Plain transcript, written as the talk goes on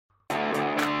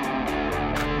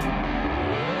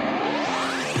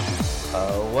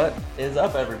What is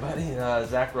up, everybody?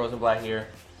 Zach Rosenblatt here,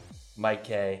 Mike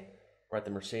K. We're at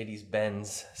the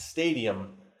Mercedes-Benz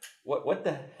Stadium. What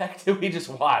the heck did we just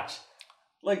watch?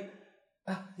 Like,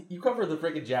 you cover the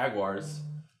freaking Jaguars.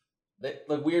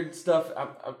 Like weird stuff.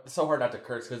 It's so hard not to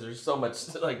curse because there's so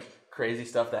much like crazy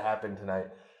stuff that happened tonight.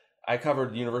 I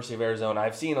covered the University of Arizona.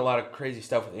 I've seen a lot of crazy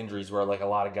stuff with injuries where like a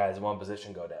lot of guys in one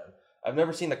position go down. I've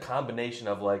never seen the combination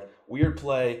of like weird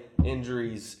play,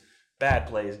 injuries, bad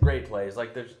plays, great plays.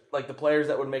 Like there's like the players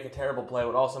that would make a terrible play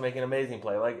would also make an amazing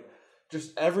play. Like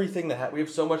just everything that we have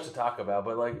so much to talk about.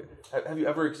 But like, have you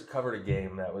ever covered a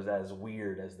game that was as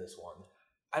weird as this one?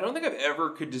 I don't think I've ever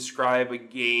could describe a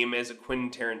game as a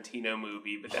Quentin Tarantino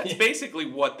movie, but that's basically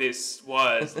what this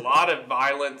was. A lot of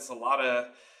violence, a lot of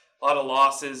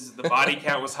losses. The body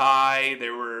count was high.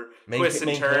 There were twists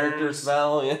and turns.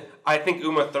 Yeah. I think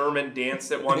Uma Thurman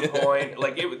danced at one point.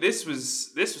 Like this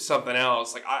was something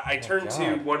else. Like I turned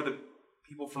to one of the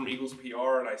people from Eagles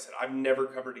PR and I said, I've never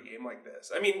covered a game like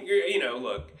this. I mean,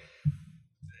 look.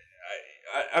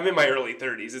 I'm in my early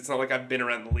 30s. It's not like I've been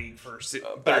around the league for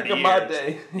 30 Back years. in my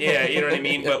day. Yeah, you know what I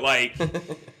mean? But like,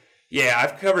 yeah,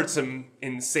 I've covered some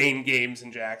insane games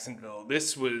in Jacksonville.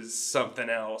 This was something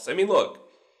else. I mean, look,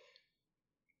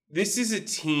 this is a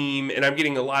team, and I'm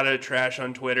getting a lot of trash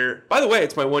on Twitter. By the way,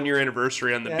 it's my 1-year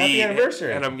anniversary on the beat. Happy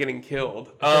anniversary. And I'm getting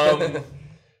killed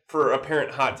for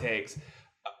apparent hot takes.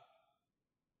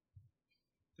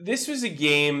 This was a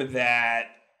game that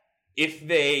if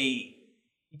they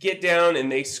get down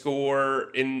and they score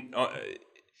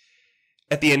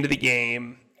at the end of the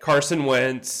game, Carson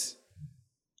Wentz,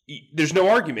 there's no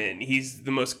argument. He's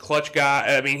the most clutch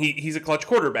guy. I mean, he's a clutch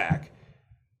quarterback.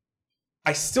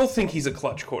 I still think he's a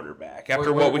clutch quarterback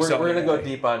after what we saw. We're going to go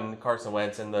deep on Carson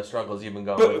Wentz and the struggles you've been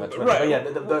going with. But yeah,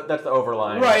 that's the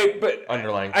overlying. Right, but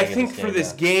underlying thing I think for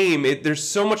this game, there's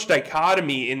so much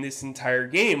dichotomy in this entire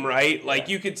game, right? Like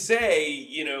you could say,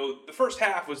 the first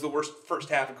half was the worst first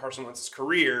half of Carson Wentz's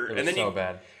career. It was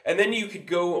bad. And then you could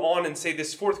go on and say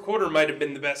this fourth quarter might have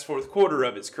been the best fourth quarter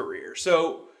of his career.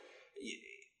 So...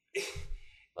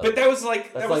 But that was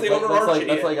the overarching.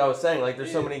 That's like I was saying. Like,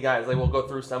 there's so many guys. Like, we'll go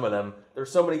through some of them.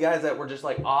 There's so many guys that were just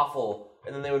like awful,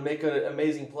 and then they would make an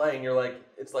amazing play, and you're like,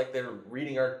 it's like they're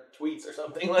reading our tweets or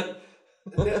something.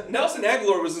 Like, Nelson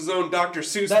Aguilar was his own Dr.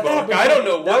 Seuss book. I don't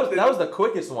know that was the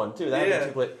quickest one too.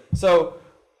 So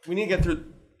we need to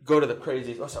go to the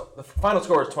craziest. So the final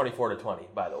score is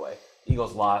 24-20. By the way.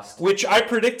 Eagles lost. Which I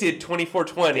predicted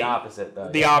 24-20. The opposite, though.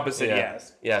 The opposite,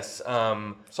 yes. Yes.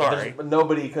 Sorry. But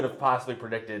nobody could have possibly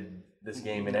predicted this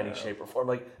game in any shape or form.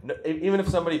 Like, even if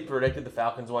somebody predicted the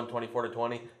Falcons won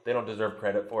 24-20, they don't deserve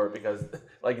credit for it because,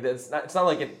 like, it's not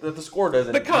like the score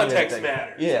doesn't. The context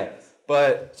matters. Yeah. Yes.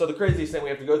 But so the craziest thing we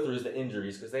have to go through is the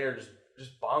injuries because they are just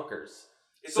bonkers.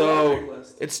 It's a laundry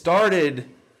list. It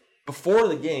started before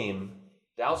the game.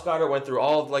 Dallas Goedert went through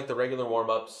all of like the regular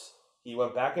warm-ups. He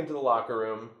went back into the locker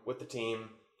room with the team.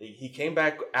 He came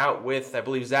back out with, I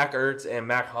believe, Zach Ertz and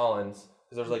Mac Hollins.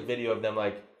 Because there's like video of them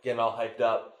like getting all hyped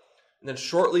up. And then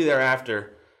shortly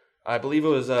thereafter, I believe it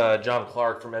was John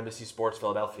Clark from NBC Sports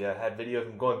Philadelphia had video of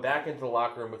him going back into the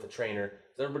locker room with the trainer.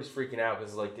 So everybody's freaking out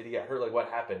because like, did he get hurt? Like, what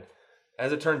happened?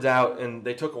 As it turns out, and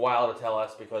they took a while to tell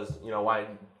us because, why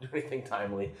do anything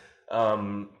timely?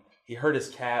 He hurt his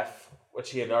calf,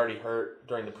 which he had already hurt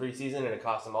during the preseason, and it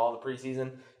cost him all the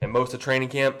preseason and most of training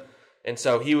camp. And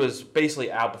so he was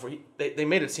basically out before they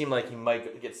made it seem like he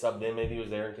might get subbed in. Maybe he was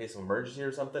there in case of emergency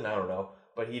or something. I don't know.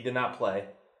 But he did not play.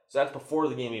 So that's before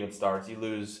the game even starts. You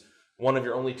lose one of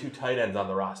your only 2 tight ends on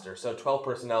the roster. So 12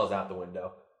 personnel is out the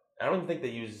window. I don't even think they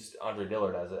used Andre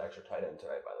Dillard as an extra tight end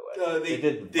tonight, by the way. They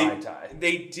did Vitae.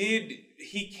 They did.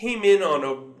 He came in on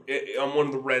one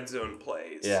of the red zone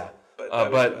plays. Yeah.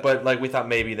 But like we thought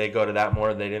maybe they go to that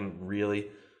more. They didn't really.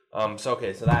 So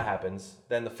that happens.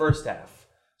 Then the first half.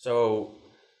 So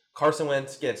Carson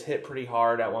Wentz gets hit pretty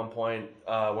hard at one point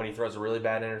when he throws a really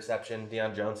bad interception.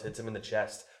 Deion Jones hits him in the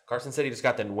chest. Carson said he just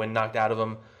got the wind knocked out of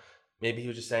him. Maybe he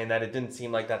was just saying that. It didn't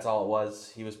seem like that's all it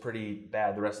was. He was pretty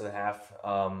bad the rest of the half.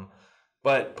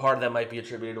 But part of that might be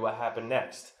attributed to what happened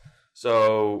next.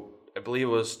 So I believe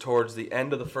it was towards the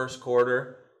end of the first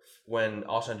quarter when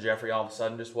Alshon Jeffrey all of a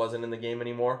sudden just wasn't in the game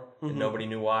anymore, and nobody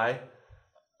knew why.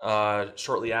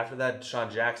 Shortly after that,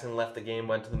 Deshaun Jackson left the game,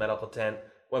 went to the medical tent,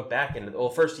 went back into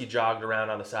first he jogged around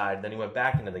on the side, then he went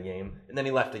back into the game, and then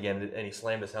he left again, and he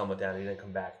slammed his helmet down, and he didn't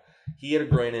come back. He had a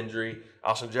groin injury.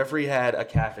 Alshon Jeffrey had a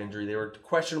calf injury. They were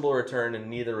questionable return, and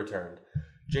neither returned.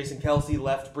 Jason Kelce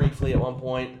left briefly at one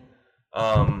point.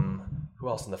 Who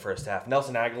else in the first half?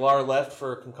 Nelson Aguilar left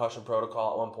for concussion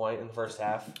protocol at one point in the first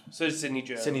half. So did Sidney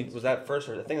Jones. Sidney, was that first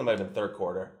or I think it might have been third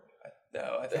quarter.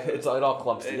 No, I think it all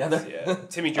clumps together. Yeah.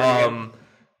 Timmy Jernigan.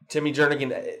 Timmy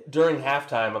Jernigan, during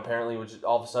halftime, apparently, which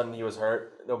all of a sudden he was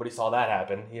hurt. Nobody saw that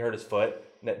happen. He hurt his foot.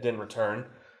 Didn't return.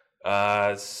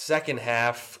 Second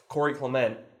half, Corey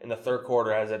Clement in the third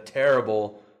quarter has a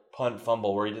terrible punt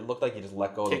fumble where he looked like he just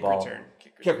let go of the ball.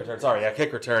 Kick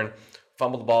return.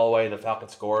 Fumbled the ball away. The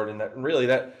Falcons scored. And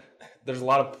there's a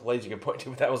lot of plays you can point to,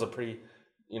 but that was a pretty,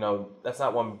 that's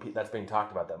not one that's being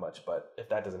talked about that much. But if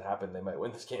that doesn't happen, they might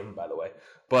win this game, by the way.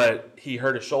 But he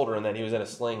hurt his shoulder, and then he was in a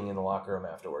sling in the locker room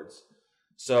afterwards.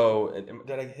 So,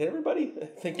 did I hit everybody? I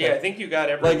think you got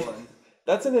everyone.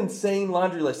 That's an insane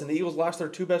laundry list. And the Eagles lost their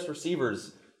two best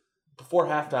receivers before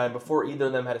halftime, before either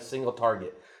of them had a single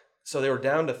target. So they were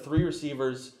down to 3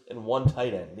 receivers and 1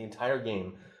 tight end the entire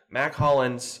game. Mac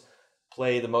Hollins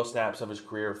played the most snaps of his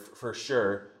career for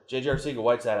sure. J.J.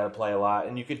 Arcega-Whiteside had to play a lot.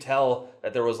 And you could tell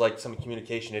that there was some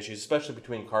communication issues, especially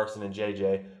between Carson and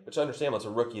J.J., which I understand was a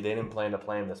rookie. They didn't plan to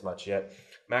play him this much yet.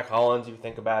 Mac Hollins, if you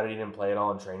think about it, he didn't play at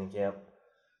all in training camp.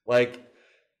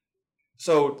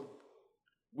 So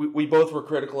we both were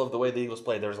critical of the way the Eagles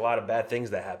played. There's a lot of bad things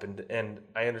that happened, and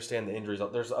I understand the injuries.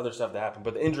 There's other stuff that happened,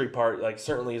 but the injury part,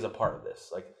 certainly is a part of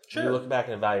this. Sure. When you look back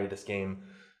and evaluate this game,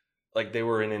 they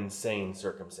were in insane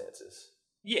circumstances.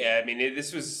 Yeah, I mean,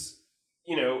 this was,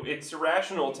 it's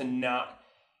irrational to not.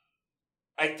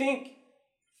 I think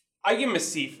I give him a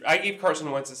C. I gave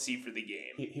Carson Wentz a C for the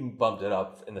game. He bumped it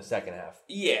up in the second half.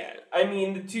 Yeah, I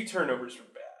mean, the 2 turnovers were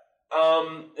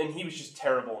bad, and he was just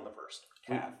terrible in the first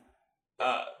half.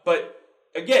 But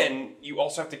again, you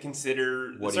also have to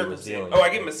consider the circumstance. I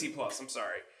give him a C+. I'm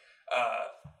sorry.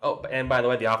 And by the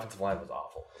way, the offensive line was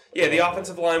awful. Yeah, the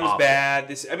offensive line was bad.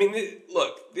 This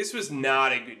was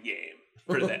not a good game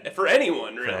for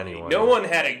anyone, really. For anyone. No one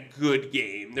had a good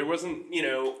game. There wasn't,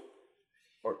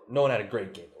 or no one had a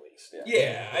great game at least.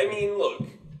 Yeah, I mean, look,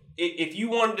 if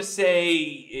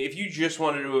you just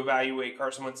wanted to evaluate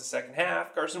Carson Wentz's second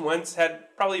half, Carson Wentz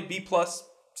had probably a B+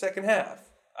 second half.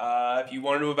 If you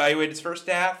wanted to evaluate his first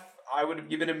half, I would have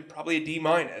given him probably a D-.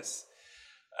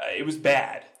 It was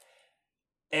bad.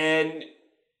 And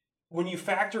when you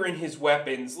factor in his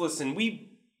weapons, listen,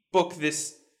 we book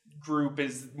this group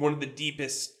as one of the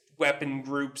deepest weapon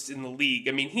groups in the league.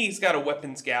 I mean, he's got a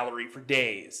weapons gallery for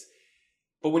days.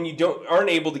 But when you aren't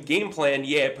able to game plan,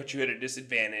 it puts you at a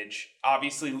disadvantage.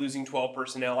 Obviously, losing 12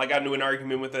 personnel. I got into an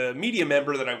argument with a media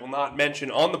member that I will not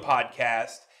mention on the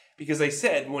podcast, because I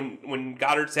said when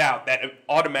Goddard's out, that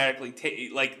automatically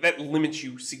that limits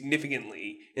you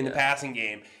significantly in the passing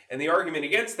game. And the argument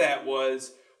against that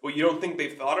was, well, you don't think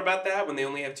they've thought about that when they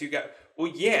only have 2 guys?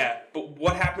 Well, yeah, but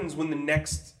what happens when the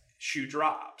next shoe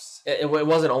drops? It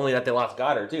wasn't only that they lost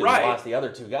Goddard, too. Right. They lost the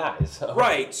other 2 guys. So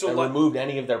right. So they removed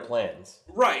any of their plans.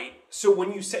 Right. So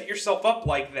when you set yourself up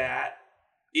like that,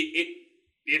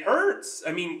 it hurts.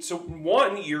 I mean, so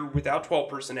one, you're without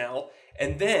 12 personnel.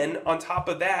 And then, on top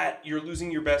of that, you're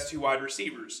losing your best 2 wide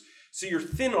receivers. So you're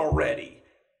thin already.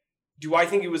 Do I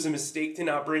think it was a mistake to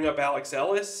not bring up Alex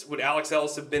Ellis? Would Alex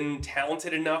Ellis have been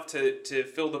talented enough to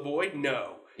fill the void?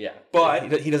 No. Yeah.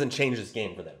 But he doesn't change this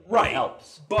game for them. Right. It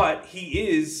helps. But he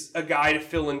is a guy to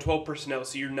fill in 12 personnel,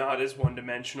 so you're not as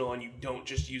one-dimensional and you don't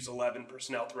just use 11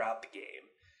 personnel throughout the game.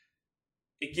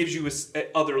 It gives you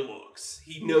other looks.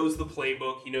 He knows the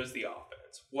playbook. He knows the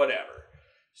offense. Whatever.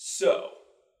 So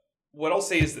what I'll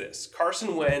say is this.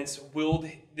 Carson Wentz willed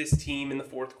this team in the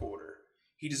fourth quarter.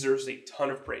 He deserves a ton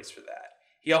of praise for that.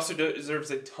 He also deserves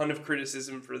a ton of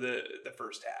criticism for the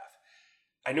first half.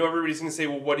 I know everybody's going to say,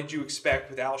 well, what did you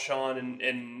expect with Alshon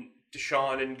and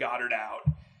Deshaun and Goddard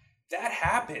out? That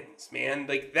happens, man.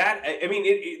 Like that. I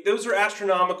mean, those are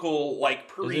astronomical,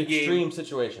 pre-game. It's an extreme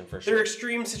situation for sure. They're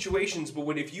extreme situations,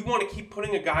 but if you want to keep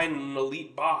putting a guy in an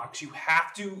elite box, you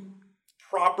have to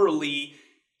properly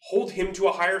hold him to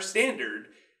a higher standard.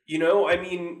 You know, I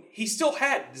mean, he still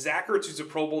had Zach Ertz, who's a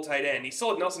Pro Bowl tight end. He still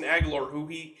had Nelson Aguilar, who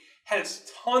he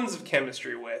has tons of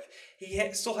chemistry with. He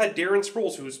still had Darren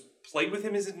Sproles, who's played with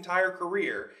him his entire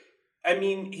career. I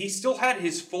mean, he still had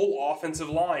his full offensive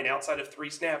line outside of 3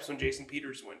 snaps when Jason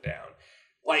Peters went down.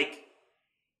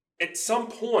 At some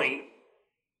point,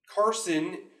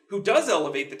 Carson, who does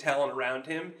elevate the talent around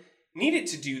him, needed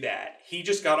to do that. He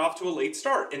just got off to a late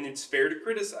start, and it's fair to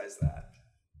criticize that.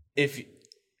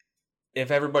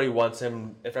 If everybody wants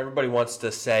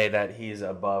to say that he's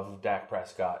above Dak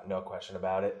Prescott, no question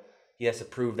about it, he has to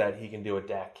prove that he can do what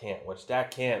Dak can't, which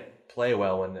Dak can't play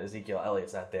well when Ezekiel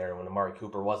Elliott's not there, when Amari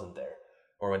Cooper wasn't there,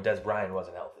 or when Des Bryant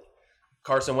wasn't healthy.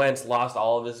 Carson Wentz lost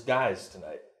all of his guys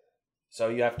tonight. So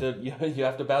you have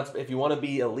to bounce. If you want to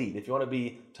be elite, if you want to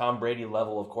be Tom Brady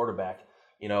level of quarterback,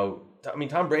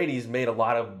 Tom Brady's made a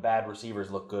lot of bad receivers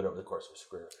look good over the course of his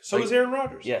career. So is Aaron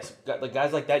Rodgers. Yes, like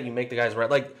guys like that, you make the guys right.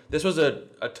 Like this was a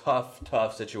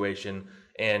tough situation,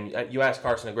 and you asked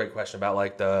Carson a great question about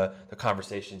like the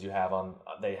conversations they have on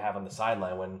the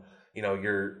sideline when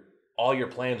all your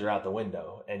plans are out the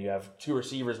window, and you have two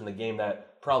receivers in the game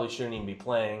that probably shouldn't even be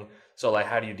playing. So like,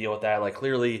 how do you deal with that? Like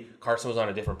clearly Carson was on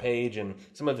a different page, and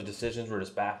some of the decisions were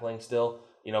just baffling still.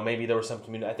 Maybe there was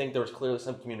I think there was clearly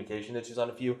some communication issues on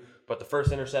a few, but the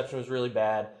first interception was really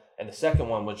bad, and the second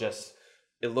one was just,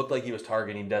 it looked like he was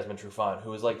targeting Desmond Trufant, who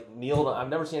was like kneeled. I've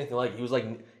never seen anything like it. He was like,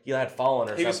 he had fallen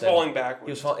or something. He was falling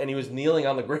backwards. And he was kneeling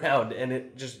on the ground, and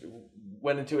it just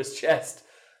went into his chest.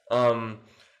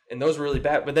 And those were really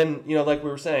bad. But then, like we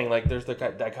were saying, like there's the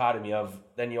dichotomy of,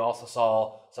 then you also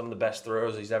saw some of the best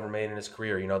throws he's ever made in his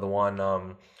career. The one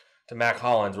to Mac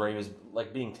Hollins where he was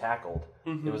like being tackled.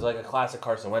 Mm-hmm. It was like a classic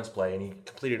Carson Wentz play, and he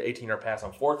completed an 18-yard pass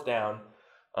on fourth down.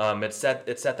 It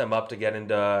set them up to get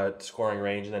into scoring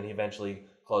range, and then he eventually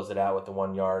closed it out with the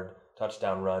 1-yard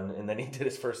touchdown run, and then he did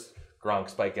his first Gronk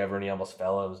spike ever, and he almost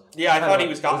fell. I thought he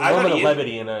was gone. It was a moment of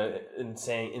levity in an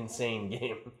insane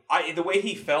game. The way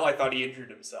he fell, I thought he injured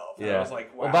himself. Yeah. I was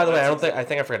like, wow. Well, by the way, I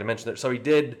think I forgot to mention that. So he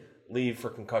did leave for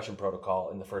concussion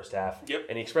protocol in the first half. Yep.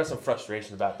 And he expressed some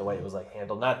frustration about the way it was like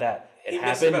handled. Not that it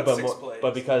happened,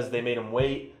 but because they made him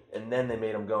wait, and then they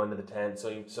made him go into the tent.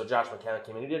 So Josh McCown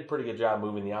came in. He did a pretty good job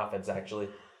moving the offense actually,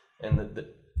 and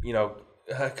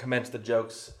commenced the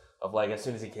jokes of like, as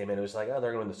soon as he came in, it was like, oh,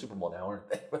 they're going to win the Super Bowl now, aren't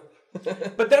they?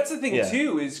 But that's the thing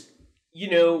too, is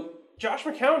Josh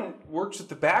McCown works with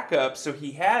the backup, so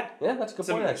he had that's a good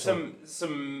point, actually.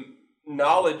 some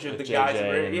knowledge of the guys that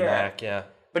were Mac,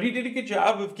 But he did a good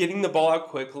job of getting the ball out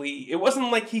quickly. It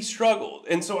wasn't like he struggled.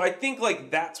 And so I think like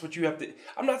that's what you have to.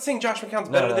 I'm not saying Josh McCown's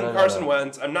better than Carson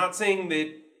Wentz. I'm not saying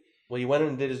that. Well, he went in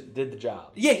and did the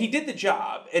job. Yeah, he did the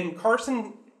job, and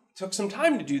Carson took some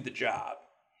time to do the job.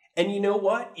 And you know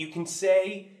what? You can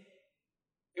say,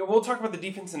 we'll talk about the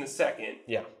defense in a second.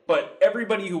 Yeah. But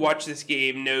everybody who watched this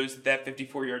game knows that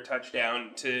 54-yard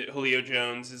touchdown to Julio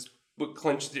Jones is what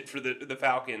clinched it for the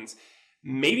Falcons.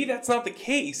 Maybe that's not the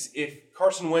case if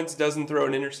Carson Wentz doesn't throw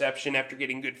an interception after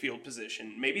getting good field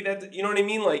position. Maybe that, you know what I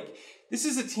mean? Like, this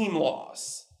is a team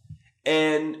loss.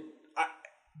 And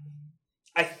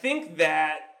I think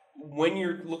that when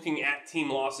you're looking at team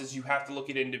losses, you have to look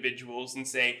at individuals and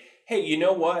say, hey, you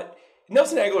know what?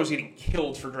 Nelson Aguilar's getting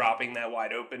killed for dropping that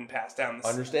wide open pass down.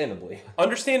 Understandably.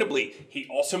 He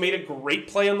also made a great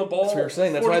play on the ball. That's what we were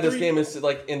saying. That's why this game is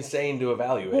like insane to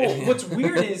evaluate. Well, what's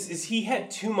weird is he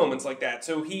had two moments like that.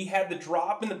 So he had the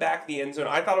drop in the back of the end zone.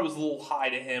 I thought it was a little high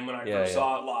to him when I first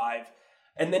saw it live.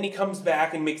 And then he comes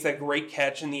back and makes that great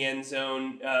catch in the end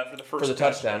zone for the first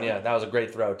touchdown. Yeah, that was a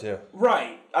great throw too.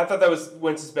 Right. I thought that was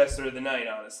Wentz's best throw of the night,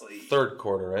 honestly. Third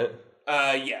quarter, right?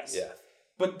 Yes. Yeah.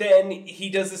 But then he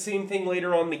does the same thing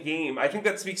later on in the game. I think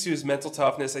that speaks to his mental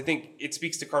toughness. I think it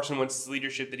speaks to Carson Wentz's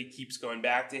leadership that he keeps going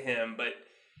back to him. But,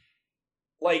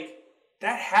 like,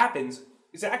 that happens.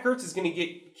 Zach Ertz is going to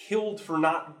get killed for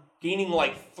not gaining,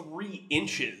 like, 3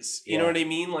 inches. You know what I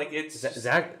mean? Like, it's...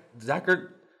 Zach Ertz,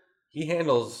 he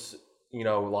handles,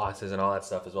 losses and all that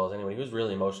stuff as well as anyone. He was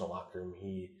really emotional in the locker room.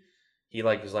 He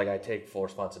was like, I take full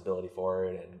responsibility for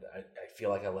it, and I feel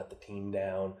like I let the team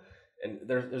down. And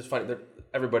there's funny.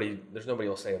 There's nobody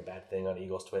will say a bad thing on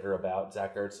Eagles Twitter about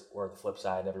Zach Ertz, or the flip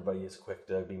side, everybody is quick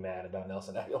to be mad about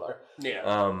Nelson Aguilar.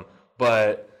 Yeah.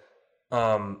 Zach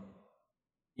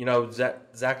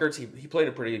Ertz, he played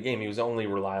a pretty good game. He was the only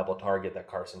reliable target that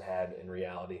Carson had in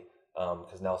reality,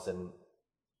 because Nelson.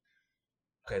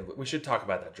 Okay, we should talk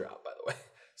about that drop, by the way.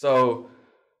 So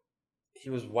he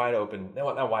was wide open.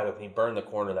 No, not wide open. He burned the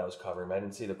corner that was covering him. I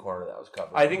didn't see the corner that was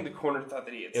covering him. I think the corner thought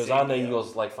that he had. It was on the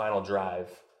Eagles' final drive,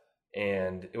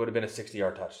 and it would have been a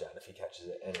 60-yard touchdown if he catches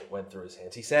it, and it went through his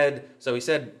hands. He said. So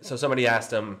somebody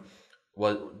asked him,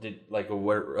 were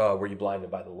you blinded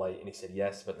by the light? And he said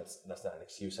yes, but that's not an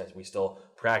excuse. We still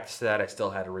practiced that. I still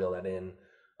had to reel that in.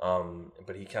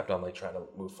 But he kept on trying to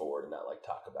move forward and not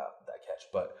talk about that catch.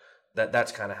 But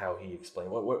that's kind of how he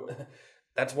explained.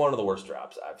 That's one of the worst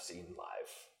drops I've seen live.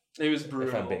 It was brutal.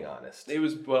 If I'm being honest. It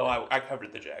was, I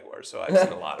covered the Jaguars, so I've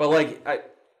seen a lot of it.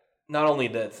 But not only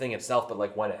the thing itself,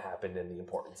 but when it happened and the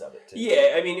importance of it too.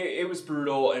 Yeah, I mean, it was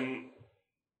brutal, and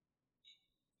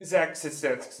Zach sits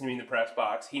down next to me in the press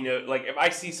box. He knows, if I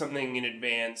see something in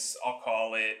advance, I'll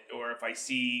call it, or if I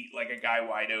see a guy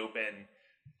wide open,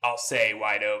 I'll say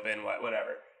wide open,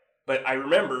 whatever. But I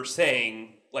remember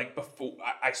saying, before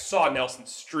I saw Nelson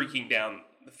streaking down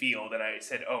the field, and I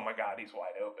said, "Oh my God, he's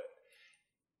wide open."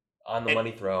 On the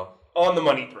money throw. On the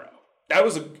money throw. That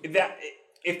was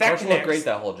if that Carson looked great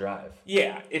that whole drive.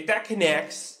 Yeah, if that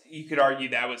connects, you could argue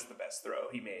that was the best throw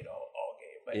he made all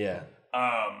game. But,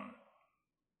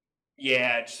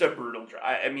 yeah, just a brutal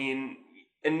drive. I mean,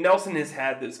 and Nelson has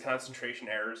had those concentration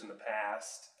errors in the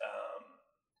past,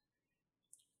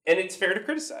 and it's fair to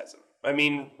criticize him. I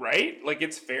mean, right? Like,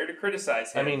 it's fair to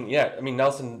criticize him. I mean, yeah. I mean,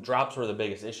 Nelson drops were the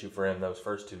biggest issue for him those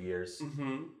first 2 years.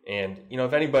 Mm-hmm. And,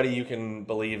 if anybody you can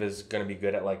believe is going to be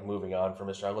good at, like, moving on from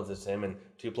his struggles, it's him. And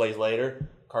 2 plays later,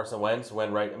 Carson Wentz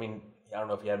went right. I mean, I don't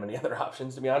know if he had many other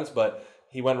options, to be honest, but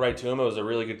he went right to him. It was a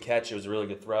really good catch. It was a really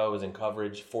good throw. It was in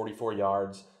coverage, 44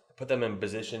 yards. Put them in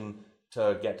position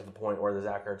to get to the point where the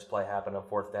Zach Ertz play happened on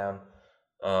 4th down.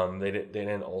 They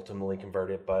didn't ultimately convert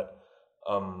it, but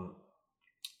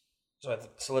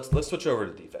so let's switch over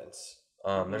to defense.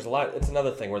 There's a lot. It's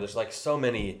another thing where there's like so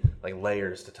many like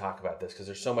layers to talk about this because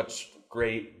there's so much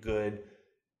great, good,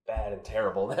 bad, and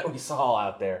terrible that we saw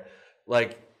out there.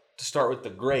 Like to start with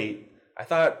the great, I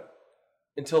thought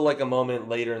until like a moment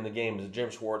later in the game,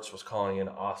 Jim Schwartz was calling an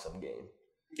awesome game.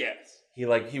 Yes. He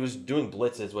was doing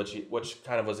blitzes, which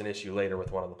kind of was an issue later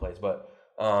with one of the plays, but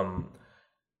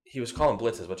he was calling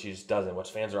blitzes, which he just doesn't,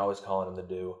 which fans are always calling him to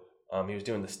do. He was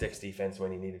doing the sticks defense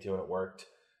when he needed to, and it worked.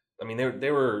 I mean, they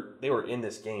were in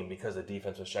this game because the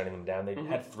defense was shutting them down. They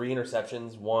had 3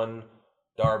 interceptions: 1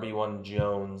 Darby, 1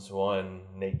 Jones, 1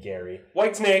 Nate Gary.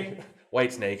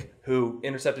 Whitesnake, who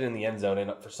intercepted in the end zone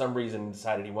and for some reason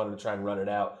decided he wanted to try and run it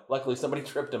out. Luckily, somebody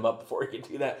tripped him up before he could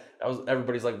do that.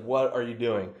 Everybody's like, "What are you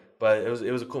doing?" But it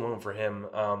was a cool moment for him.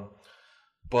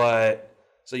 But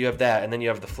so you have that, and then you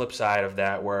have the flip side of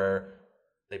that where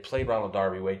they played Ronald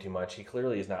Darby way too much. He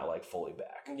clearly is not like fully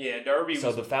back. Yeah, Darby.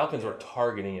 So the Falcons were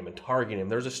targeting him.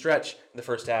 There was a stretch in the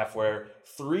first half where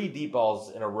 3 deep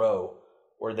balls in a row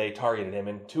where they targeted him,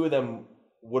 and 2 of them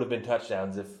would have been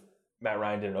touchdowns if Matt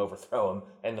Ryan didn't overthrow him,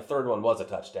 and the third one was a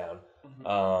touchdown.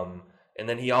 Mm-hmm. And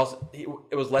then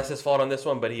it was less his fault on this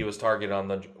one, but he was targeted on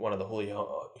one of the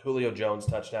Julio Jones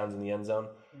touchdowns in the end zone,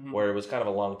 where it was kind of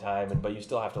a long time, but you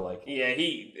still have to like. Yeah,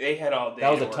 they had all day.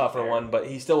 That was a tougher one, but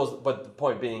he still was. But the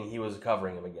point being, he was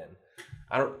covering him again.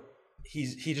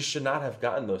 He just should not have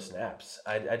gotten those snaps.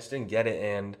 I just didn't get it,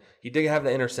 and he did have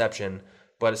the interception,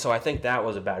 but so I think that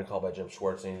was a bad call by Jim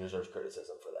Schwartz, and he deserves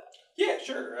criticism for that. Yeah,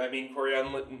 sure. I mean, Corey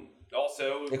Unlin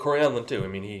also. And Corey Unlin too. I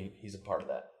mean, he's a part of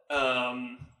that.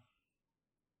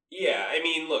 Yeah, I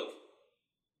mean, look,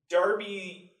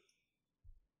 Darby,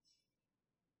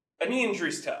 a knee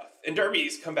injury's tough, and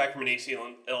Darby's come back from an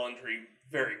ACL injury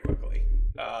very quickly.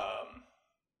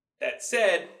 That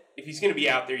said, if he's going to be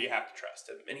out there, you have to trust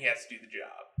him, and he has to do the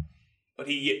job. But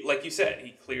he, like you said,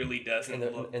 he clearly doesn't.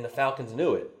 And the Falcons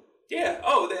knew it. Yeah.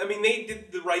 Oh, I mean, they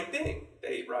did the right thing.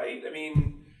 Right? I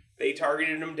mean, they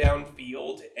targeted him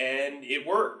downfield, and it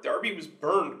worked. Darby was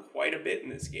burned quite a bit in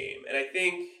this game, and I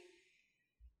think.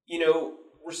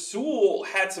 Rasul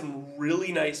had some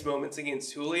really nice moments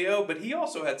against Julio, but he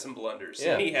also had some blunders.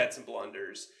 Yeah. Sidney had some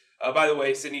blunders. By the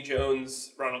way, Sidney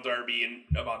Jones, Ronald Darby, and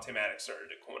Avonte Maddox started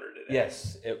at corner today.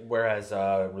 Yes, whereas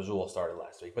Rasul started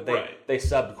last week. But they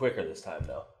subbed quicker this time,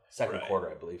 though. Second quarter,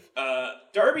 I believe.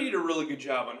 Darby did a really good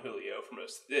job on Julio.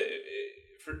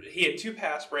 He had 2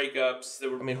 pass breakups.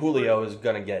 Julio is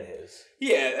going to get his.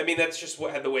 Yeah, I mean, that's just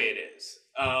the way it is.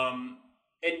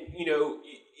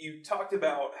 You talked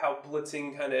about how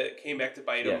blitzing kind of came back to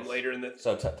bite him later in the.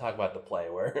 So talk about the play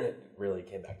where it really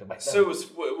came back to bite him. So it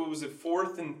was it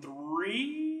 4th and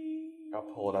 3? I'll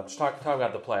pull it up. Just talk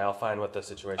about the play. I'll find what the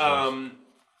situation was.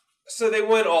 So they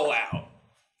went all out.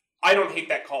 I don't hate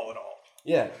that call at all.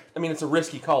 Yeah, I mean it's a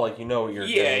risky call. Like what you're.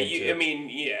 Getting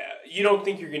into. You don't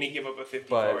think you're going to give up a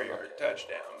 54-yard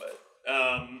touchdown, but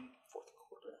fourth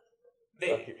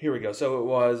quarter. Here we go. So it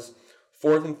was.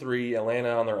 4th and 3, Atlanta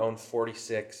on their own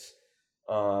 46.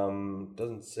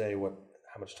 Doesn't say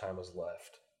how much time was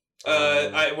left.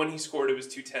 When he scored, it was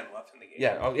 2:10 left in the game.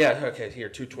 Yeah. Oh, yeah. Okay. Here,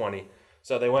 2:20.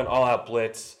 So they went all out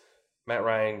blitz. Matt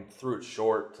Ryan threw it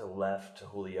short to left to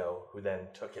Julio, who then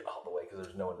took it all the way because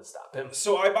there's no one to stop him.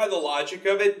 So I buy the logic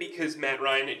of it because Matt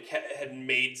Ryan had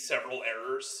made several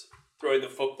errors throwing the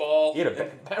football.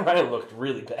 Matt Ryan looked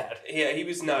really bad. Yeah, he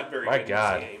was not very good in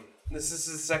this game. This is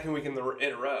the second week in a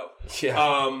row.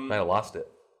 Yeah, might have lost it.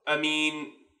 I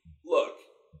mean, look,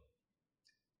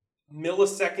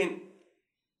 millisecond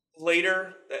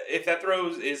later, if that throw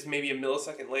is maybe a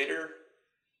millisecond later,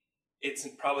 it's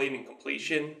probably an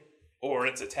incompletion or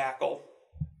it's a tackle.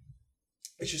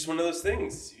 It's just one of those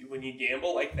things. When you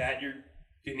gamble like that, you're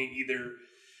going to either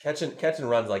Catching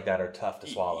runs like that are tough to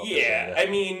swallow. Yeah, I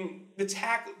mean the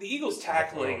Eagles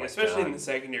tackling, especially in the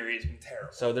secondary, has been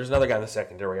terrible. So there's another guy in the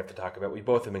secondary we have to talk about. We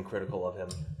both have been critical of him,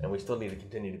 and we still need to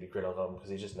continue to be critical of him because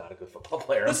he's just not a good football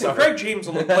player. Listen, Greg James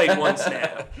only played one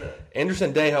snap.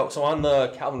 Anderson Dejo. So on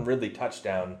the Calvin Ridley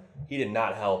touchdown, he did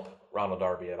not help Ronald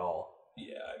Darby at all.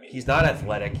 Yeah, I mean he's not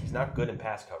athletic. He's not good in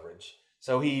pass coverage.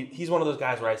 So he's one of those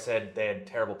guys where I said they had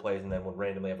terrible plays and then would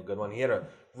randomly have a good one. He had a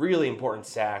really important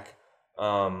sack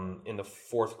in the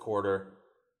fourth quarter.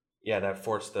 Yeah, that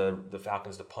forced the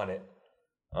Falcons to punt it.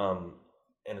 And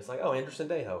it's like, oh, Anderson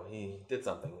Dejo, he did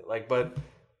something. But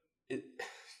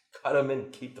cut him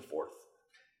and keep the fourth.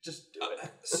 Just do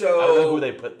it. So I don't know who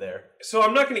they put there. So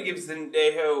I'm not going to give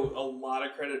Zendejo a lot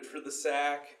of credit for the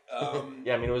sack.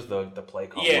 Yeah, I mean, it was the play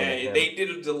call. Yeah, they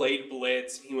did a delayed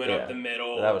blitz. He went up the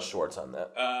middle. That was Schwartz on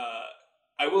that.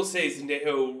 I will say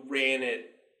Zendejo ran at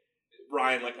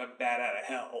Ryan like a bat out of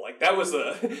hell. That was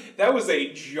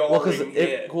a jarring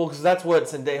hit. Because that's what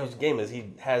Zendejo's game is.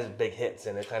 He has big hits,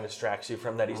 and it kind of distracts you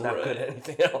from that he's not good at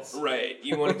anything else. Right.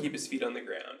 You want to keep his feet on the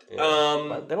ground. Yeah.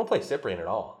 But they don't play Cyprian at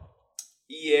all.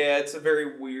 Yeah, it's a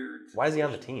very weird. Why is he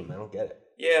on the team? I don't get it.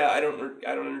 Yeah, I don't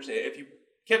understand. If you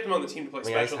kept him on the team to play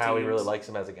special teams, Howie really likes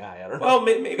him as a guy. I don't know. Well,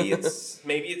 maybe it's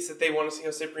that they want to see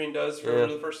how Cyprian does for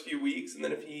the first few weeks, and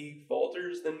then if he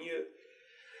falters, then you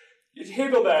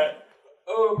handle that.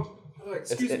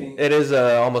 Excuse me. It is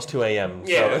almost 2 a.m.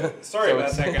 Yeah, so, sorry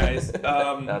about that, guys.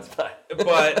 That's fine.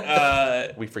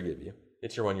 But we forgive you.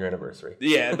 It's your 1-year anniversary.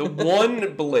 Yeah, the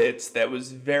one blitz that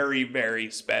was very,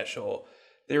 very special.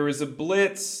 There was a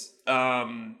blitz, I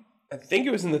think it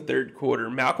was in the third quarter.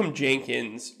 Malcolm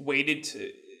Jenkins waited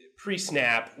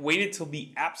till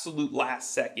the absolute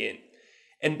last second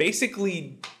and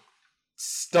basically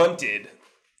stunted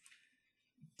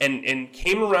and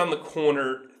came around the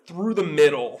corner through the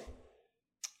middle.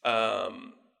 I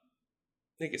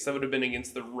guess that would have been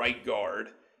against the right guard.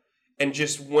 And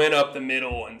just went up the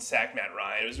middle and sacked Matt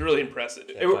Ryan. It was really impressive.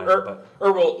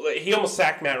 He almost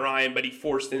sacked Matt Ryan, but he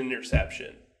forced an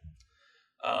interception.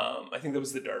 I think that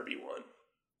was the Darby one.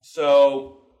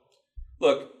 So,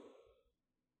 look,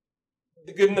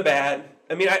 the good and the bad.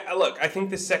 I mean, I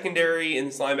think the secondary and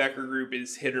this linebacker group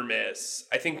is hit or miss.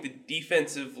 I think the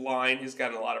defensive line has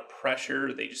gotten a lot of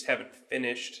pressure. They just haven't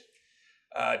finished.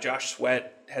 Josh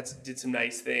Sweat did some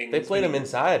nice things. They played him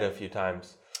inside a few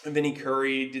times. And Vinny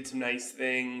Curry did some nice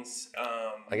things.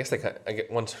 I guess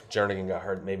once Jernigan got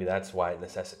hurt, maybe that's why it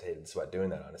necessitated Sweat doing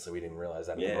that. Honestly, we didn't realize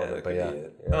that. I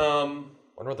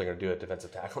wonder what they're going to do at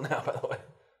defensive tackle now, by the way.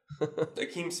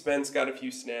 Akeem Spence got a few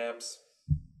snaps.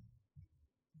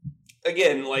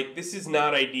 Again, this is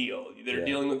not ideal. They're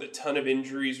dealing with a ton of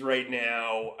injuries right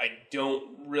now. I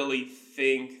don't really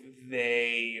think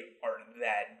they are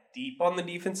that deep on the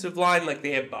defensive line.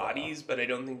 They have bodies, but I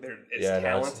don't think they're as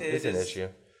talented. It's an issue.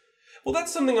 Well,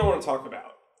 that's something I want to talk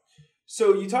about.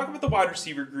 So you talk about the wide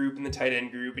receiver group and the tight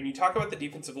end group, and you talk about the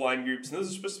defensive line groups, and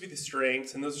those are supposed to be the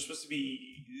strengths, and those are supposed to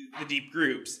be the deep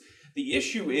groups. The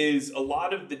issue is a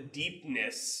lot of the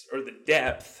deepness or the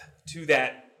depth to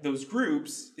those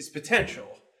groups is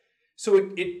potential. So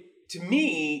to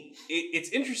me, it's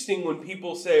interesting when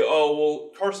people say, oh, well,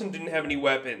 Carson didn't have any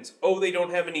weapons. Oh, they don't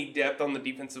have any depth on the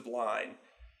defensive line.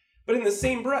 But in the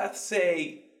same breath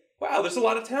say, wow, there's a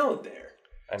lot of talent there.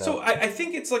 I know. So I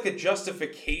think it's a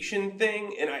justification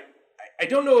thing, and I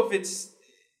don't know if it's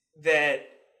that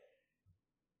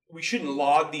we shouldn't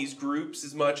laud these groups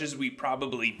as much as we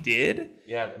probably did.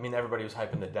 Yeah, I mean, everybody was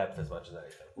hyping the depth as much as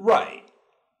anything. Right.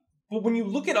 But when you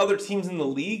look at other teams in the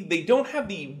league, they don't have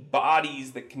the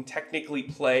bodies that can technically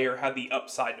play or have the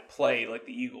upside to play like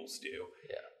the Eagles do.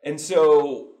 Yeah. And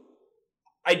so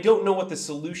I don't know what the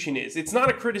solution is. It's not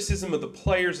a criticism of the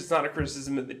players. It's not a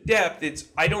criticism of the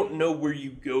depth. I don't know where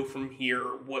you go from here,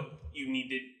 what you need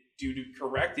to do to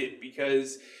correct it,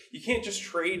 because you can't just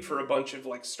trade for a bunch of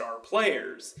star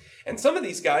players. And some of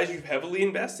these guys you've heavily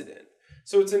invested in.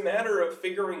 So it's a matter of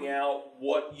figuring out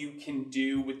what you can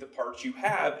do with the parts you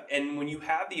have. And when you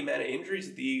have the amount of injuries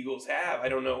that the Eagles have, I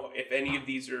don't know if any of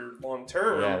these are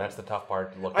long-term. Yeah, that's the tough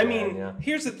part to look at.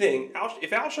 Here's the thing.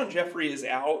 If Alshon Jeffrey is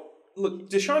out, look,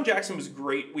 Deshaun Jackson was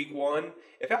great week one.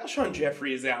 If Alshon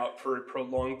Jeffrey is out for a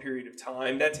prolonged period of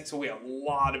time, that takes away a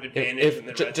lot of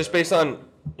advantage. Just based on,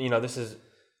 this is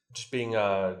just being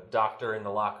a doctor in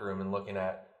the locker room and looking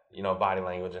at, body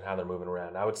language and how they're moving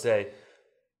around. I would say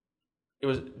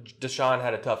Deshaun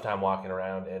had a tough time walking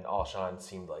around, and Alshon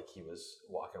seemed like he was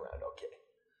walking around okay.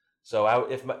 So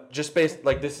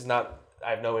this is not, I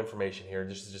have no information here.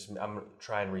 This is just, I'm going to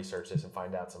try and research this and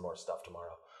find out some more stuff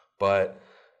tomorrow. But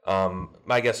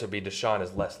my guess would be Deshaun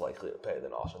is less likely to pay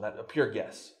than Alshon. That's a pure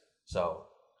guess. So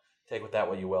take with that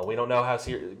what you will. We don't know how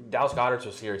serious. Dallas Goedert's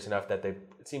was serious enough that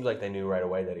it seems like they knew right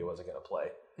away that he wasn't going to play.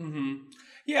 Mm-hmm.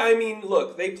 Yeah, I mean,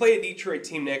 look, they play a Detroit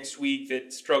team next week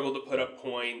that struggled to put up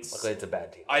points. Luckily, it's a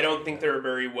bad team. I don't think they're a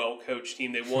very well-coached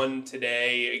team. They won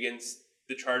today against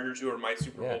the Chargers, who are my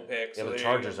Super Bowl pick. Yeah, so the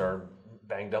Chargers are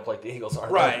banged up like the Eagles are.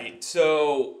 Right.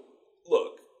 So,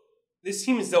 look, this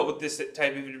team has dealt with this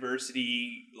type of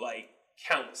adversity, like,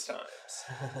 countless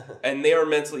times. And they are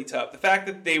mentally tough. The fact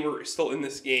that they were still in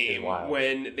this game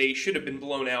when they should have been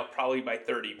blown out probably by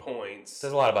 30 points.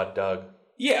 Says a lot about Doug.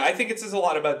 Yeah, I think it says a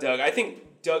lot about Doug. I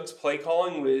think Doug's play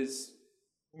calling was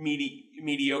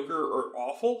mediocre or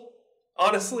awful,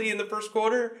 honestly, in the first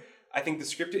quarter. I think the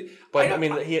scripted... But,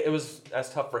 it was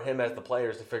as tough for him as the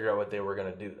players to figure out what they were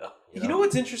going to do, though. You know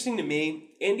what's interesting to me?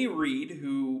 Andy Reid,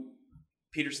 who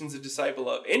Peterson's a disciple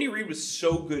of, Andy Reid was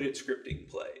so good at scripting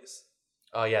plays.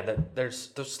 Oh, yeah,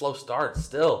 there's slow starts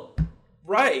still.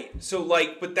 Right. So,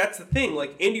 but that's the thing.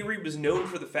 Andy Reid was known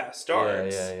for the fast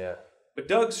starts. Yeah. But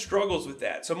Doug struggles with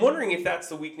that. So I'm wondering if that's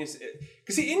the weakness.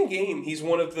 Because in game, he's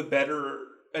one of the better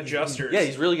adjusters. Yeah,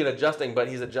 he's really good at adjusting, but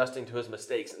he's adjusting to his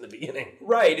mistakes in the beginning.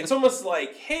 Right. It's almost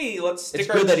like, hey, let's stick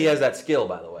It's good that he has that skill,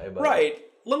 by the way. But. Right.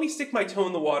 Let me stick my toe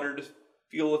in the water to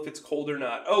feel if it's cold or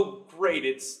not. Oh, great,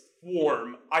 it's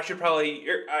warm. I should probably...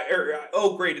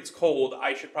 oh, great, it's cold.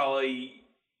 I should probably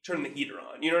turn the heater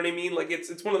on. You know what I mean?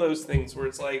 It's one of those things where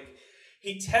it's like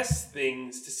he tests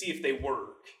things to see if they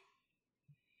work,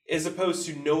 as opposed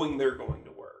to knowing they're going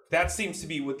to work. That seems to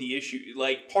be what the issue,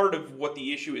 part of what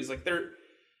the issue is.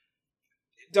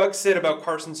 Doug said about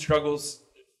Carson's struggles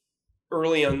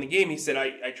early on in the game. He said,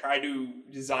 I try to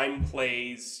design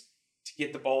plays to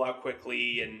get the ball out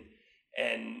quickly,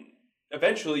 and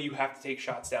eventually you have to take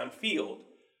shots downfield.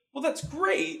 Well, that's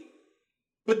great,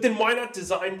 but then why not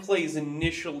design plays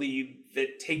initially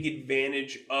that take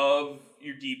advantage of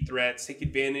your deep threats, take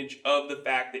advantage of the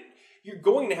fact that you're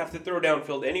going to have to throw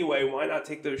downfield anyway. Why not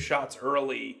take those shots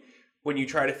early when you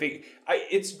try to figure...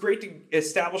 It's great to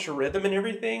establish a rhythm and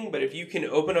everything, but if you can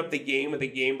open up the game with a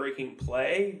game-breaking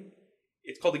play,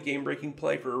 it's called a game-breaking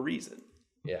play for a reason.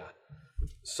 Yeah.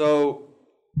 So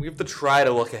we have to try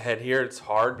to look ahead here. It's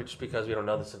hard just because we don't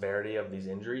know the severity of these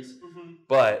injuries. Mm-hmm.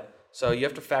 But, so you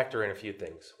have to factor in a few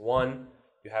things. One,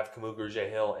 you have Kamu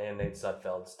Grugier-Hill and Nate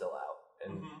Sudfeld still out.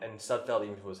 And Sudfeld,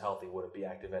 even if he was healthy, wouldn't be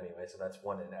active anyway, so that's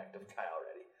one inactive guy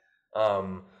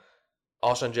already.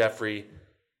 Alshon Jeffrey,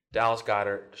 Dallas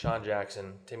Goedert, Deshaun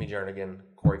Jackson, Timmy Jernigan,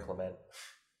 Corey Clement.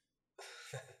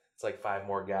 It's like 5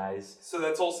 more guys. So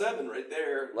that's all 7 right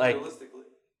there, realistically.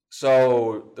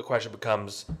 So the question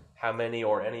becomes, how many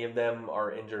or any of them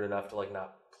are injured enough to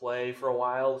not play for a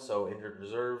while? So injured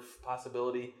reserve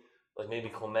possibility. Maybe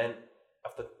Clement.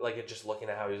 Just looking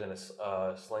at how he was in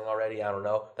a sling already, I don't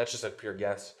know. That's just a pure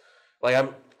guess.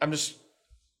 I'm just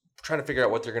trying to figure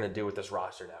out what they're going to do with this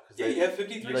roster now. Yeah, you have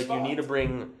 53 spots. You need to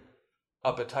bring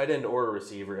up a tight end or a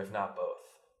receiver, if not both.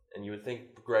 And you would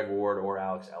think Greg Ward or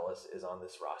Alex Ellis is on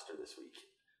this roster this week.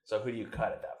 So who do you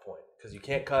cut at that point? Because you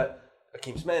can't cut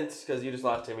Akeem Smith because you just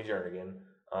lost Timmy Jernigan.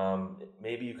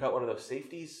 Maybe you cut one of those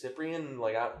safeties, Cyprian.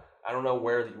 I don't know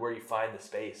where you find the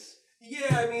space.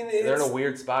 Yeah, I mean... They're in a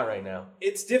weird spot right now.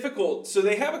 It's difficult. So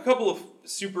they have a couple of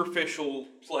superficial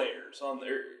players on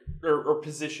their... or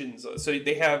positions. So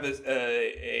they have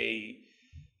a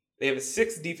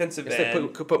 6th defensive end. They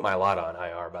could put Mailata on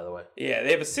IR, by the way. Yeah,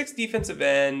 they have a 6th defensive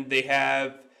end. They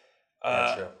have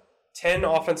 10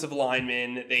 offensive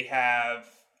linemen. They have...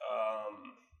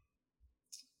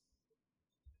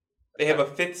 They have a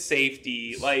 5th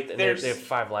safety. They have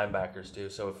 5 linebackers, too.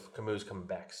 So if Camus coming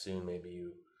back soon, maybe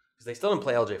you... Because they still didn't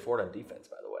play LJ Ford on defense,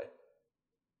 by the way.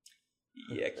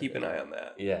 Yeah, keep an eye on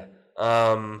that. Yeah.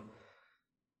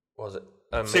 What was it?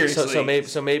 Seriously. So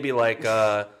maybe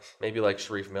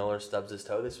Sharif Miller stubs his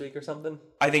toe this week or something.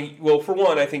 I think. Well, for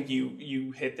one, I think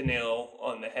you hit the nail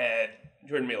on the head.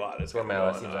 Jordan Mailata is going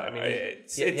on. It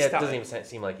doesn't even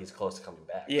seem like he's close to coming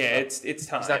back. Yeah, it's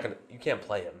time. He's not gonna. You can't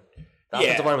play him. The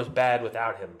offensive line was bad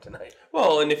without him tonight.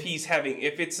 Well, and if it's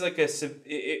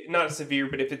not a severe,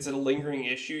 but if it's a lingering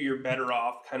issue, you're better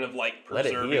off kind of preserving. Let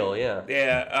it heal, yeah.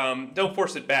 Yeah, don't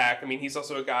force it back. I mean, he's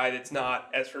also a guy that's not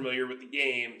as familiar with the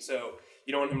game, so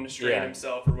you don't want him to strain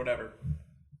himself or whatever.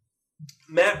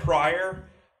 Matt Pryor,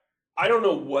 I don't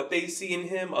know what they see in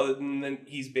him other than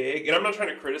he's big, and I'm not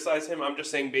trying to criticize him. I'm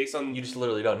just saying based on... You just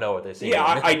literally don't know what they see.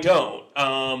 Yeah, I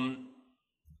don't.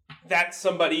 That's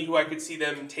somebody who I could see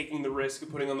them taking the risk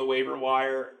of putting on the waiver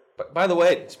wire. But by the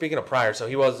way, speaking of Pryor, so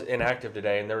he was inactive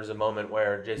today, and there was a moment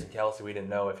where Jason Kelsey, we didn't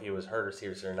know if he was hurt or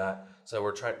serious or not. So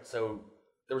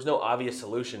there was no obvious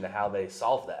solution to how they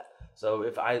solved that. So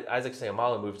if Isaac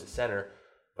Seumalo moves to center,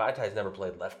 Vitai's never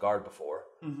played left guard before.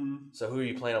 Mm-hmm. So who are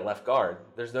you playing at left guard?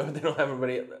 They don't have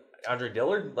anybody. Andre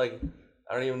Dillard? Like,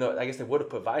 I don't even know. I guess they would have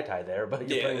put Vaitai there, but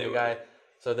you're putting a guy.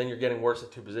 So then you're getting worse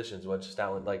at two positions, which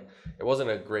sounded like it wasn't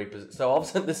a great position. So all of a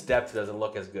sudden, this depth doesn't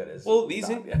look as good as. Well, these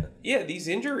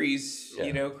injuries,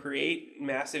 create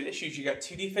massive issues. You got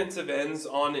 2 defensive ends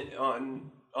on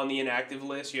the inactive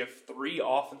list. You have 3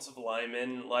 offensive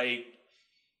linemen. Like,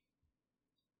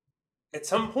 at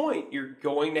some point, you're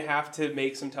going to have to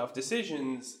make some tough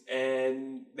decisions,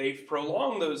 and they've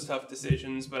prolonged those tough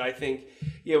decisions. But I think,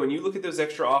 when you look at those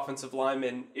extra offensive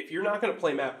linemen, if you're not going to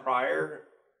play Matt Pryor.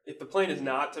 If the plan is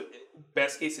not to,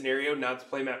 best case scenario, not to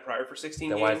play Matt Pryor for 16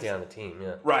 games. Then why is he on the team?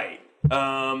 Yeah. Right.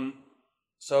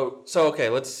 So okay,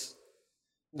 let's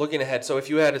looking ahead. So if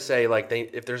you had to say what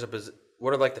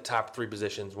are like the top 3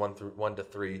 positions, 1 to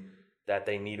 3, that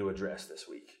they need to address this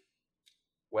week,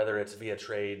 whether it's via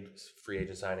trade, free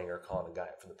agent signing, or calling a guy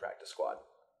up from the practice squad.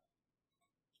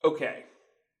 Okay.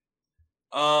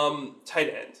 Tight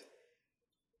end.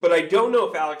 But I don't know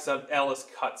if Alex Ellis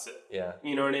cuts it. Yeah.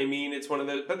 You know what I mean? It's one of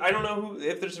those. But I don't know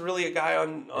if there's really a guy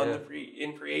in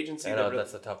free agency. I know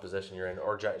that's the tough position you're in.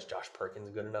 Or is Josh Perkins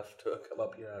good enough to come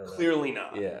up here? I don't know. Clearly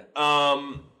not. Yeah.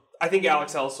 I think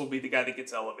Alex Ellis will be the guy that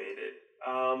gets elevated.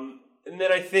 And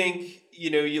then I think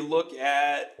you look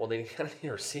at. Well, they kind of need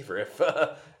a receiver if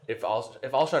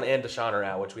Alshon and Deshaun are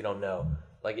out, which we don't know.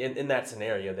 Like, in that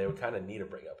scenario, they would kind of need to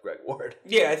bring up Greg Ward.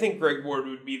 Yeah, I think Greg Ward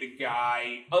would be the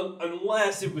guy,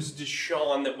 unless it was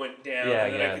Deshaun that went down. Yeah,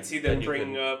 and then I could see them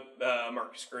bringing up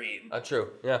Marcus Green. True,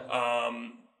 yeah.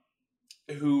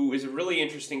 Who is a really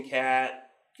interesting cat.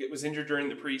 It was injured during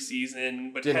the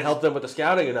preseason. But didn't help them with the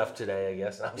scouting enough today, I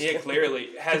guess.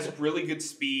 Clearly. Has really good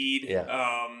speed.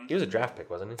 Yeah. He was a draft pick,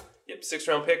 wasn't he? Yep,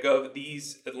 6th-round pick of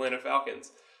these Atlanta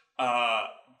Falcons.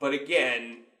 But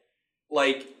again...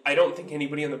 Like, I don't think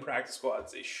anybody on the practice squad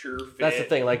is a sure fit. That's the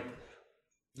thing. Like,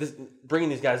 bringing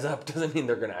these guys up doesn't mean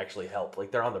they're going to actually help.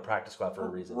 Like, they're on the practice squad for a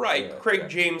reason. Right. Craig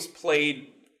James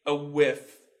played a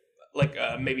whiff, like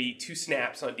maybe 2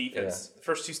 snaps on defense. Yeah. The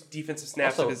first 2 defensive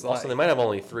snaps of his life. Also, they might have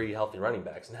only 3 healthy running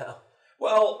backs now.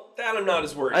 Well, that I'm not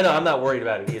as worried about. I'm not worried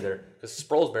about it either. Because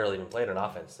Sproles barely even played on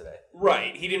offense today.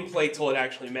 Right. He didn't play till it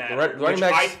actually mattered. The running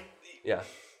backs... Yeah.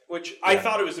 I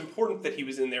thought it was important that he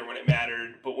was in there when it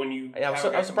mattered, but when you... Yeah,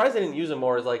 I was surprised they didn't use him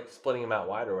more as, like, splitting him out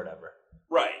wide or whatever.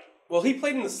 Right. Well, he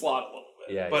played in the slot a little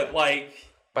bit. Yeah, but,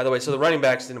 By the way, so the running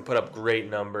backs didn't put up great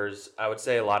numbers. I would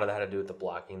say a lot of that had to do with the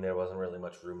blocking. There wasn't really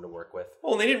much room to work with.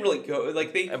 Well, they didn't really go...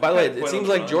 And by the way, it seems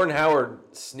like Jordan Howard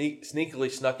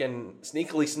sneakily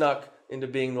snuck into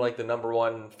being, like, the number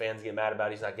 1 fans get mad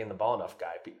about. He's not getting the ball enough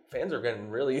guy. Fans are getting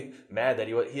really mad that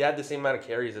he had the same amount of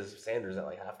carries as Sanders at,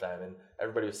 like, halftime, and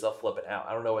everybody was self-flipping out.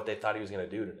 I don't know what they thought he was going to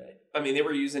do today. I mean, they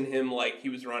were using him like he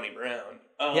was Ronnie Brown.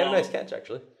 He had a nice catch,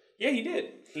 actually. Yeah, he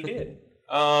did. He did.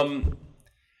 All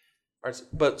right,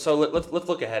 but so let's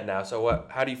look ahead now. So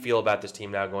how do you feel about this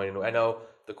team now going into? I know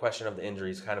the question of the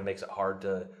injuries kind of makes it hard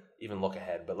to even look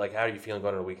ahead, but like, how are you feeling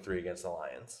going into week 3 against the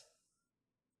Lions?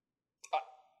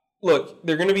 Look,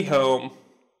 they're going to be home.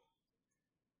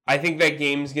 I think that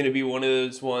game's going to be one of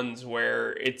those ones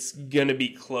where it's going to be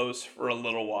close for a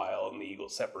little while and the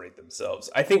Eagles separate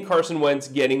themselves. I think Carson Wentz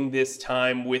getting this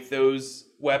time with those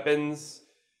weapons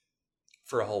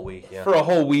for a whole week,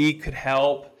 could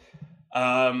help.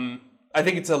 I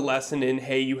think it's a lesson in,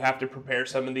 hey, you have to prepare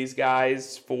some of these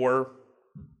guys for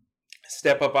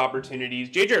step-up opportunities.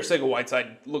 J.J.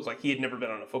 Arcega-Whiteside looked like he had never been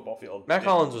on a football field. Matt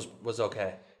Collins was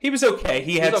okay. He was okay.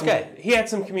 He had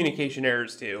some communication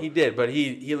errors too. He did, but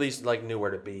he at least like knew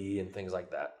where to be and things like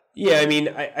that. Yeah, I mean,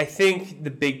 I think the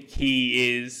big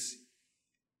key is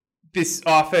this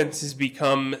offense has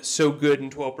become so good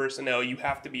in 12 personnel. You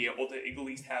have to be able to at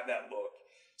least have that look.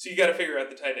 So you got to figure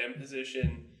out the tight end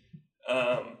position,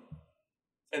 and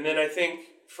then I think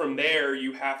from there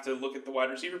you have to look at the wide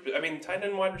receiver. I mean, tight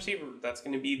end wide receiver, that's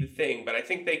going to be the thing. But I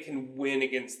think they can win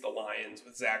against the Lions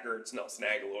with Zach Ertz, Nelson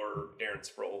Aguilar, Darren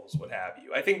Sproles, what have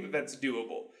you. I think that's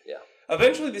doable. Yeah.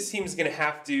 Eventually, this team is going to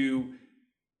have to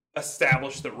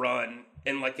establish the run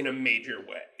in a major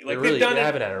way. Like they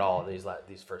haven't had it all these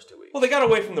first 2 weeks. Well, they got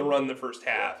away from the run the first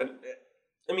half, and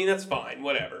I mean that's fine,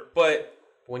 whatever. But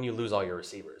when you lose all your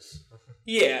receivers.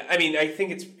 Yeah, I mean, I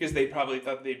think it's because they probably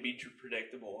thought they'd be too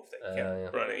predictable if they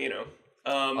kept running,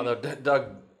 Although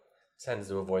Doug tends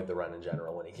to avoid the run in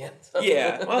general when he can. So.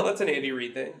 Yeah, well, that's an Andy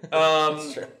Reid thing.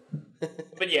 That's true.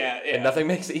 But yeah. And nothing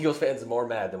makes Eagles fans more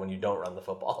mad than when you don't run the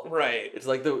football. Right. It's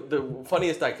like the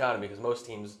funniest dichotomy because most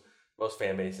teams, most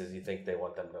fan bases, you think they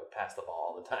want them to pass the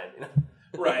ball all the time,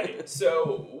 Right.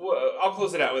 So I'll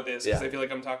close it out with this because I feel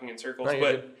like I'm talking in circles. No,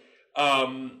 but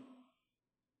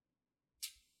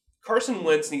Carson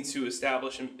Wentz needs to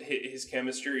establish his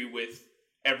chemistry with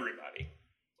everybody.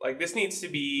 Like, this needs to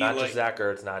be not just Zach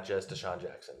Ertz, not just Deshaun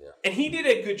Jackson. Yeah, and he did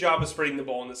a good job of spreading the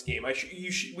ball in this game.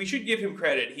 We should give him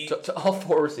credit. To all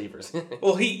 4 receivers.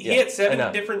 Well, he had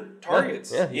 7 different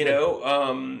targets.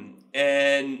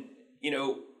 And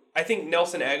I think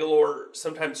Nelson Aguilar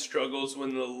sometimes struggles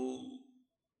when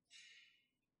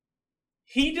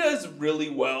he does really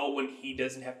well when he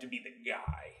doesn't have to be the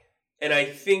guy. And I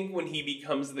think when he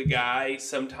becomes the guy,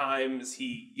 sometimes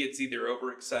he gets either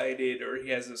overexcited or he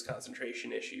has those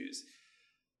concentration issues.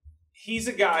 He's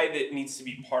a guy that needs to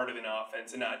be part of an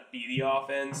offense and not be the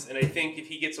offense. And I think if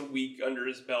he gets a week under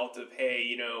his belt of,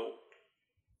 hey,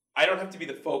 I don't have to be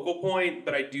the focal point,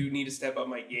 but I do need to step up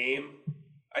my game,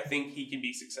 I think he can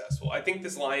be successful. I think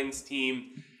this Lions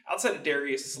team, outside of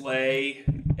Darius Slay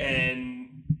and,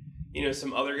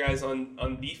 some other guys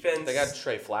on defense. They got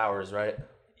Trey Flowers, right?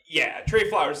 Yeah, Trey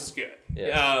Flowers is good.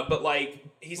 Yeah. But,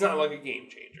 he's not like a game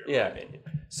changer, in my opinion.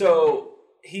 So,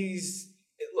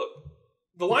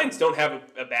 the Lions don't have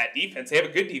a bad defense. They have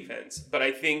a good defense, but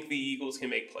I think the Eagles can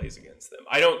make plays against them.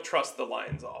 I don't trust the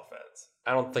Lions' offense.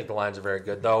 I don't think the Lions are very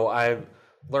good, though. I've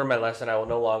learned my lesson. I will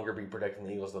no longer be predicting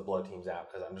the Eagles to blow teams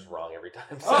out because I'm just wrong every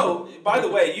time. So. Oh, by the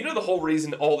way, the whole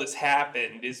reason all this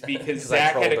happened is because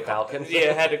Zach had to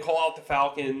call out the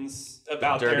Falcons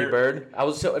about Dirty Bird.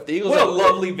 If the Eagles what a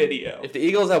lovely video. If the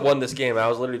Eagles had won this game, I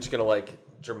was literally just gonna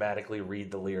dramatically read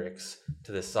the lyrics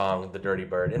to this song, The Dirty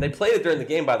Bird. And they played it during the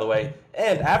game, by the way.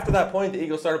 And after that point, the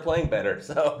Eagles started playing better.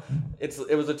 So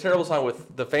it was a terrible song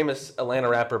with the famous Atlanta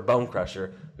rapper Bone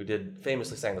Crusher, who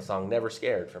famously sang the song Never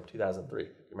Scared from 2003. You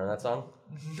remember that song?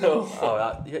 No.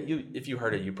 Oh, if you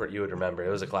heard it, you would remember.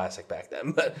 It was a classic back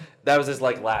then. But that was his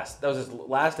last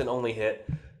and only hit.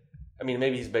 I mean,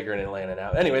 maybe he's bigger in Atlanta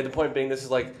now. Anyway, the point being, this is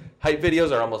hype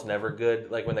videos are almost never good,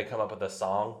 when they come up with a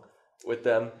song with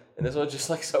them. And this one's just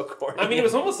so corny. I mean, it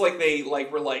was almost like they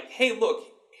were like, hey, look,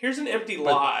 here's an empty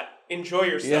lot. Enjoy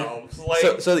yourselves.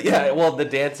 Yeah. Well, the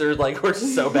dancers were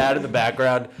just so bad in the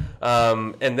background.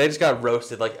 And they just got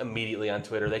roasted immediately on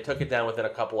Twitter. They took it down within a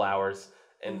couple hours.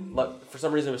 And for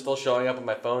some reason, it was still showing up on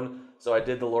my phone. So I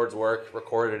did the Lord's work,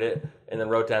 recorded it, and then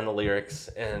wrote down the lyrics.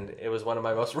 And it was one of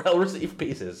my most well-received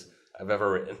pieces I've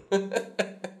ever written.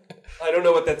 I don't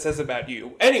know what that says about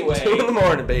you. Anyway. 2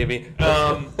 a.m, baby.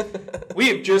 We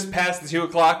have just passed the 2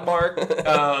 o'clock mark.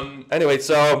 Anyway,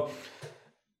 so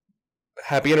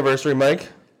happy anniversary, Mike.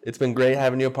 It's been great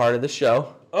having you a part of the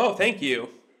show. Oh, thank you.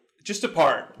 Just a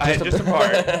part. Just a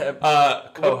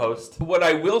part. Co-host. What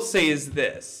I will say is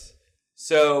this.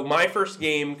 So my first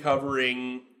game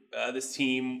covering this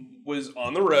team was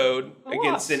on the road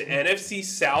against an NFC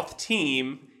South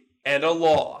team and a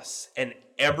loss, and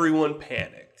everyone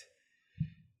panicked.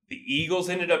 The Eagles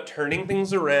ended up turning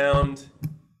things around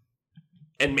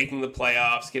and making the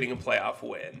playoffs, getting a playoff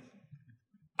win.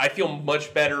 I feel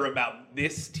much better about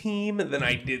this team than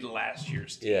I did last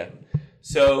year's team. Yeah.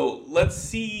 So let's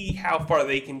see how far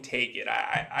they can take it.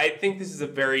 I think this is a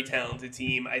very talented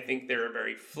team. I think they're a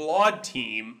very flawed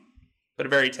team, but a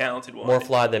very talented one. More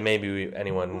flawed than maybe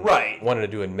anyone wanted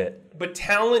to admit. But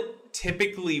talent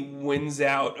typically wins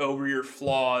out over your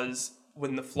flaws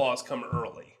when the flaws come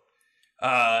early.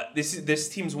 This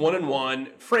team's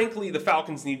 1-1. Frankly, the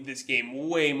Falcons need this game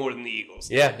way more than the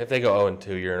Eagles. Yeah, if they go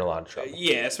 0-2, you're in a lot of trouble.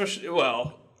 Yeah, especially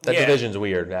that division's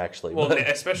weird, actually. Well,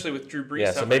 especially with Drew Brees.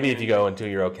 Yeah, so maybe if you go 0-2,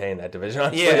 you're okay in that division.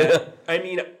 Honestly. Yeah, I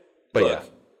mean,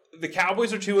 the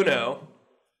Cowboys are 2-0.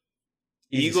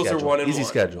 The Eagles are 1-1. Easy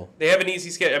schedule. They have an easy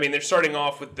schedule. I mean, they're starting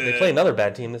off with They play another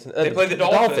bad team. They play the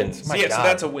Dolphins. So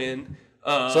that's a win.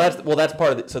 So that's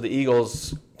part of it. So the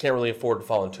Eagles can't really afford to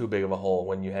fall in too big of a hole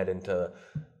when you head into,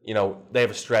 they have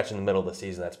a stretch in the middle of the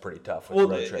season that's pretty tough. With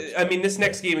road trips. I mean, this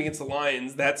next game against the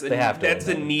Lions, that's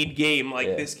a need game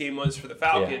this game was for the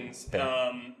Falcons.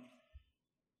 Yeah.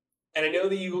 And I know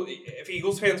if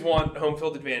Eagles fans want home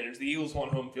field advantage, the Eagles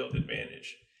want home field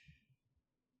advantage.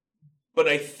 But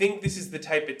I think this is the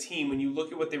type of team, when you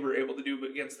look at what they were able to do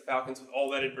against the Falcons with all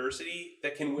that adversity,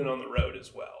 that can win on the road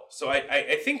as well. So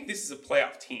I think this is a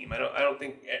playoff team. I don't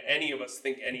think any of us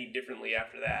think any differently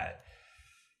after that.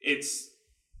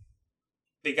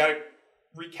 They got to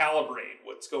recalibrate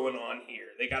what's going on here.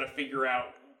 They got to figure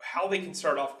out how they can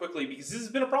start off quickly, because this has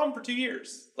been a problem for 2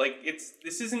 years.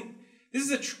 This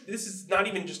is not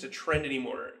even just a trend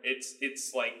anymore.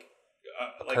 It's like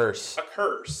a curse. A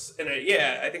curse. And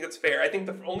I think that's fair. I think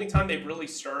the only time they really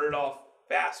started off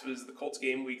fast was the Colts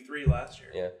game week 3 last year.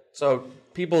 Yeah. So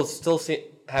people still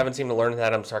haven't seemed to learn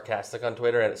that I'm sarcastic on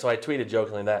Twitter. And so I tweeted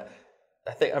jokingly that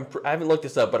I haven't looked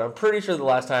this up, but I'm pretty sure the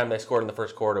last time they scored in the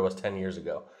first quarter was 10 years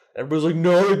ago. Everybody's like,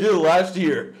 no, they did it last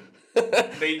year.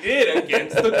 They did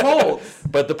against the Colts.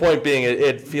 But the point being,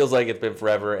 it feels like it's been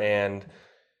forever, and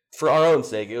for our own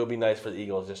sake, it would be nice for the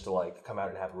Eagles just to like come out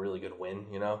and have a really good win.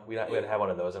 You know, we haven't had one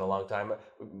of those in a long time.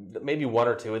 Maybe one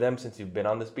or two of them since you've been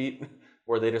on this beat,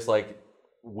 where they just like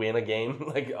win a game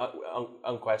like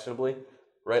unquestionably,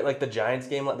 right? Like the Giants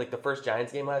game, like the first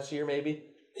Giants game last year, maybe.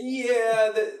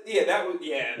 That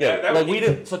like we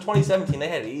did. So 2017, they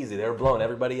had it easy. They were blowing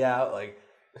everybody out. Like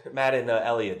Matt and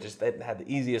Elliott they had the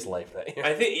easiest life that year.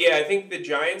 I think the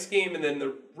Giants game and then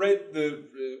the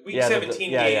week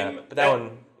 17 game. Yeah. But that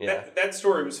one. Yeah. That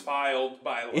story was filed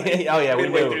by like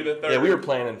midway through the third. Yeah, we were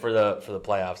planning for the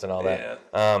playoffs and all that.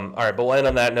 Yeah. All right, but we'll end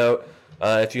on that note.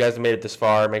 If you guys have made it this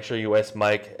far, make sure you wish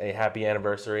Mike a happy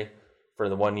anniversary for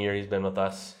the 1 year he's been with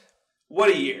us. What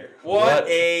a year. What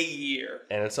a year.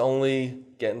 And it's only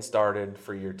getting started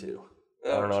for year 2. I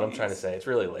don't know what I'm trying to say. It's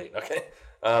really late. Okay.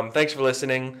 Thanks for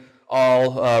listening.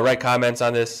 I'll write comments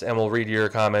on this, and we'll read your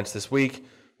comments this week.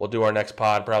 We'll do our next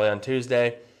pod probably on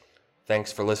Tuesday.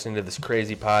 Thanks for listening to this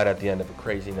crazy pod at the end of a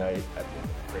crazy night at the end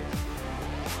of a crazy